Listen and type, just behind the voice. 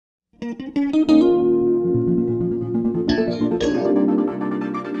Hey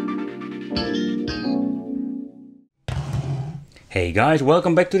guys,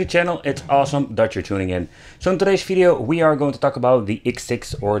 welcome back to the channel. It's awesome that you're tuning in. So in today's video we are going to talk about the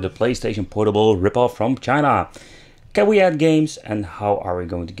X6 or the PlayStation Portable ripoff from China. Can we add games and how are we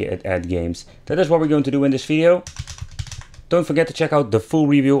going to add games? That is what we're going to do in this video. Don't forget to check out the full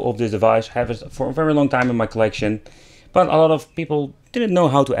review of this device. I have it for a very long time in my collection, but a lot of people didn't know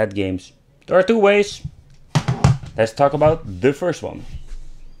how to add games. There are two ways. Let's talk about the first one.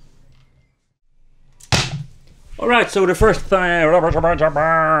 Alright, so the first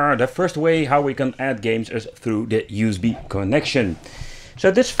way how we can add games is through the USB connection. So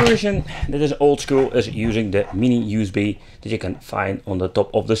this version that is old school is using the mini USB that you can find on the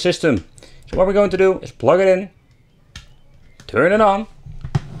top of the system. So what we're going to do is plug it in, turn it on,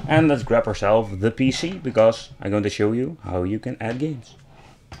 and let's grab ourselves the PC because I'm going to show you how you can add games.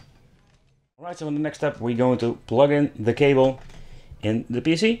 Alright, so in the next step we're going to plug in the cable in the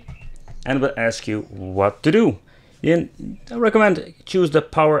PC and we'll ask you what to do. Then I recommend choose the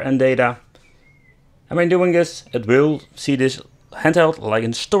power and data. And when doing this, it will see this handheld like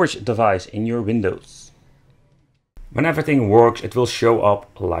a storage device in your Windows. When everything works, it will show up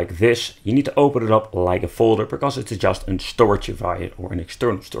like this. You need to open it up like a folder because it's just a storage device or an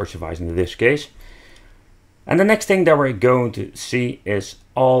external storage device in this case. And the next thing that we're going to see is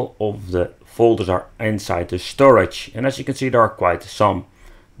all of the folders are inside the storage. And as you can see, there are quite some.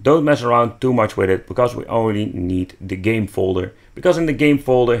 Don't mess around too much with it because we only need the game folder. Because in the game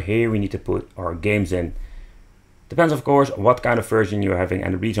folder here we need to put our games in. Depends of course what kind of version you're having,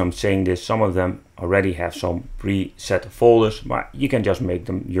 and the reason I'm saying this, some of them already have some preset folders, but you can just make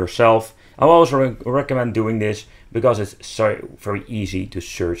them yourself. I also recommend doing this because it's so very easy to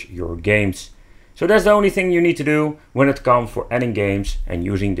search your games. So that's the only thing you need to do when it comes for adding games and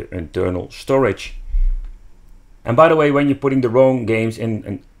using the internal storage. And by the way, when you're putting the wrong games in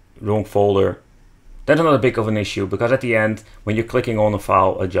a wrong folder, that's not a big of an issue because at the end, when you're clicking on a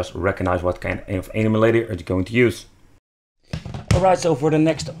file, it just recognizes what kind of emulator it's going to use. Alright, so for the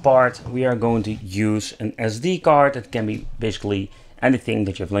next part, we are going to use an SD card. It can be basically anything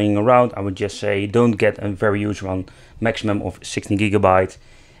that you have laying around. I would just say don't get a very huge one, maximum of 16 gigabyte.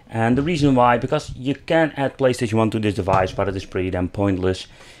 And the reason why, because you can add PlayStation 1 to this device, but it is pretty damn pointless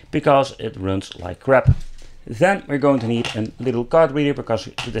because it runs like crap. Then we're going to need a little card reader because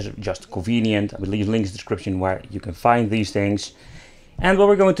it is just convenient. I will leave links in the description where you can find these things. And what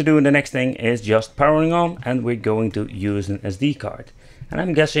we're going to do in the next thing is just powering on, and we're going to use an SD card. And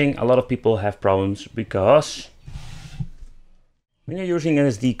I'm guessing a lot of people have problems because when you're using an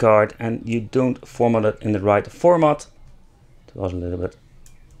SD card and you don't format it in the right format, it was a little bit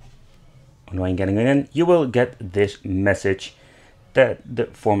annoying getting it in, you will get this message that the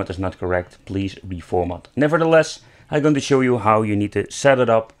format is not correct, please reformat. Nevertheless, I'm going to show you how you need to set it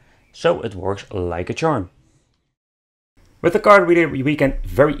up so it works like a charm. With the card reader, we can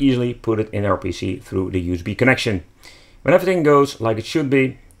very easily put it in our PC through the USB connection. When everything goes like it should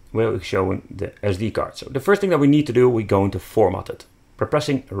be, we're showing the SD card. So the first thing that we need to do, we're going to format it. By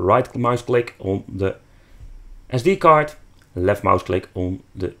pressing right mouse click on the SD card, left mouse click on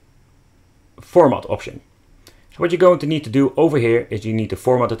the format option. So what you're going to need to do over here is you need to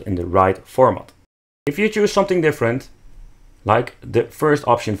format it in the right format. If you choose something different, like the first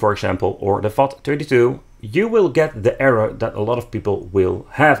option for example, or the FAT32, you will get the error that a lot of people will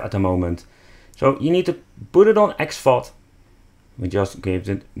have at the moment. So you need to put it on exFAT. We just gave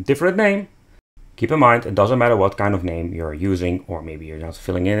it a different name. Keep in mind, it doesn't matter what kind of name you're using, or maybe you're not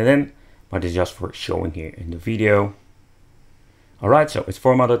filling it in, but it's just for showing here in the video. Alright, so it's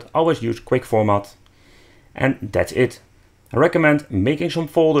formatted. Always use quick format. And that's it. I recommend making some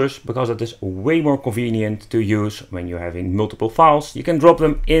folders because it is way more convenient to use when you're having multiple files. You can drop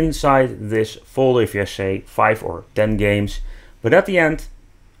them inside this folder if you have, say, 5 or 10 games. But at the end,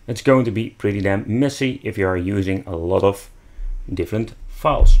 it's going to be pretty damn messy if you are using a lot of different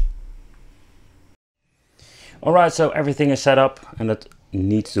files. Alright, so everything is set up and it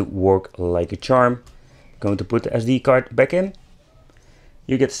needs to work like a charm. I'm going to put the SD card back in.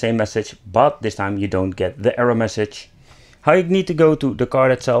 You get the same message, but this time you don't get the error message. How you need to go to the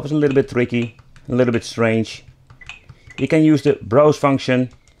card itself is a little bit tricky, a little bit strange. You can use the browse function,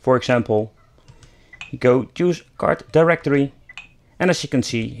 for example. You go choose card directory, and as you can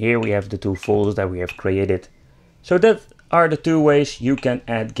see here we have the two folders that we have created. So that are the two ways you can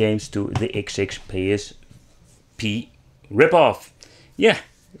add games to the X6 PSP ripoff. Yeah,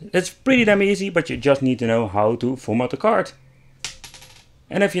 it's pretty damn easy, but you just need to know how to format the card.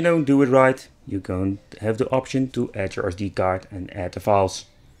 And if you don't do it right, you're going to have the option to add your SD card and add the files.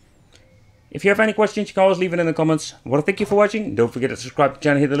 If you have any questions, you can always leave it in the comments. I want to thank you for watching. Don't forget to subscribe to the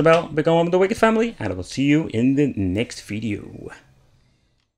channel, hit the bell, become one of the Wicked family, and I will see you in the next video.